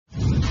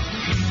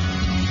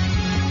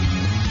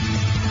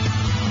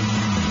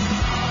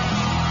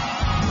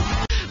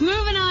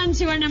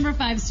to our number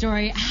 5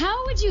 story.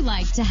 How would you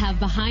like to have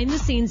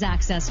behind-the-scenes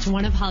access to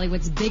one of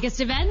Hollywood's biggest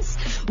events?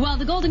 Well,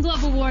 the Golden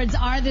Globe Awards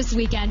are this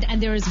weekend,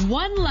 and there is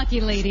one lucky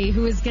lady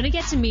who is going to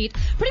get to meet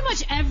pretty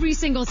much every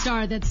single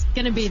star that's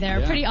going to be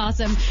there. Yeah. Pretty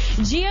awesome.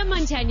 Gia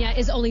Montaigne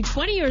is only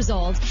 20 years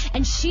old,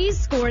 and she's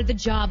scored the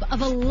job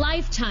of a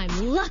lifetime.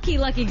 Lucky,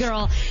 lucky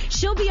girl.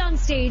 She'll be on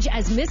stage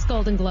as Miss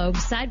Golden Globe,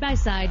 side by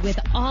side with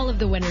all of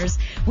the winners.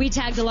 We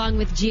tagged along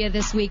with Gia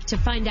this week to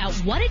find out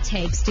what it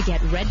takes to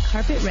get red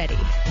carpet ready.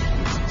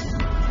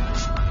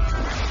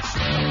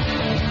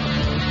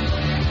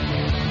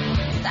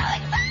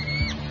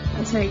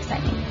 It's very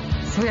exciting.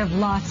 So we have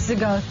lots to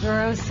go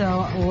through,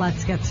 so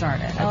let's get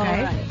started, okay? All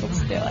right,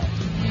 let's do it.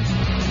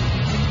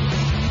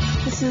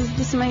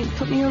 This might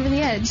put me over the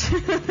edge.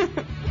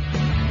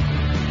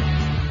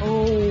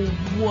 Oh,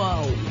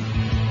 whoa.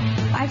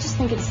 I just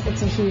think it's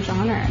a huge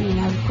honor. I mean,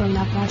 I've grown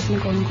up watching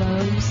the Golden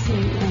Globes,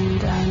 and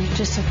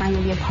just to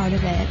finally be a part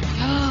of it.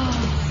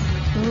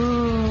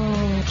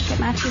 Ooh, it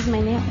matches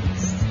my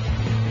nails.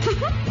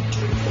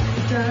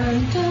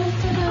 Dun, dun,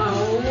 dun, dun.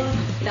 Oh,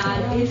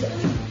 that is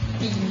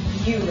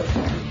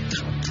beautiful.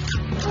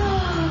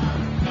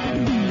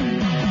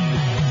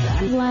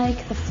 I'm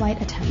like the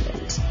flight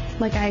attendant.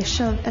 Like, I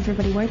show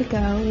everybody where to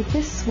go, like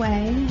this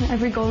way.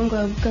 Every Golden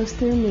Globe goes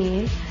through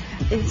me.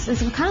 It's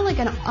kind of like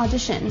an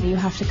audition. You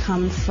have to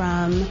come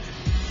from,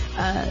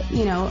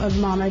 a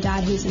mom or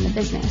dad who's in the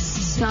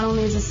business. Not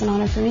only is this an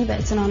honor for me, but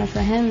it's an honor for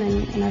him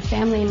and our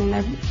family. I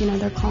mean,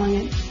 they're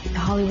calling it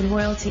Hollywood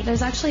royalty.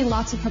 There's actually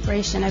lots of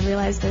preparation. I've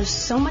realized there's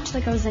so much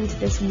that goes into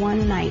this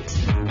one night.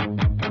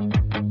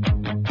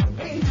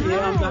 Yeah,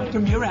 I'm Dr.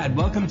 Murad.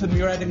 Welcome to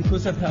Murad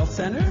Inclusive Health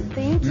Center.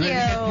 Thank you. Ready to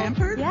get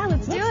pampered? Yeah,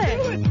 let's do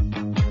it.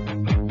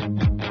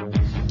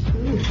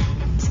 Ooh,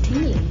 it's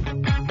tea.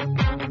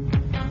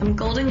 I'm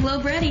Golden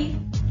Globe ready.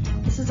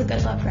 This is a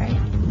good look, right?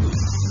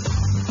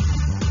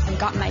 I've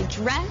got my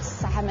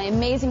dress. I have my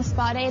amazing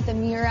spa day at the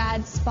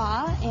Murad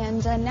Spa,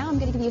 and now I'm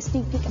going to give you a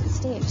sneak peek at the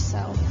stage. So,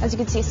 as you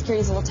can see,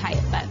 security's a little tight,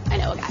 but I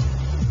know a guy.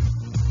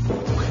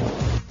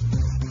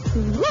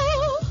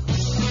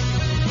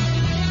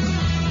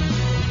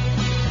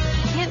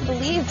 I can't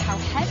believe how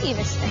heavy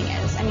this thing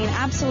is. I mean,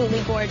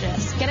 absolutely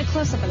gorgeous. Get a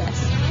close-up of this.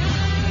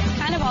 It's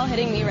kind of all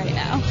hitting me right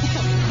now.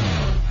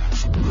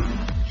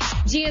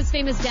 Gia's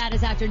famous dad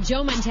is actor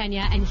Joe Montaigne,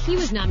 and he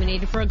was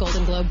nominated for a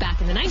Golden Globe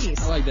back in the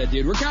 90s. I like that,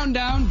 dude. We're counting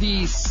down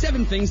the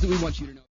 7 things that we want you to know.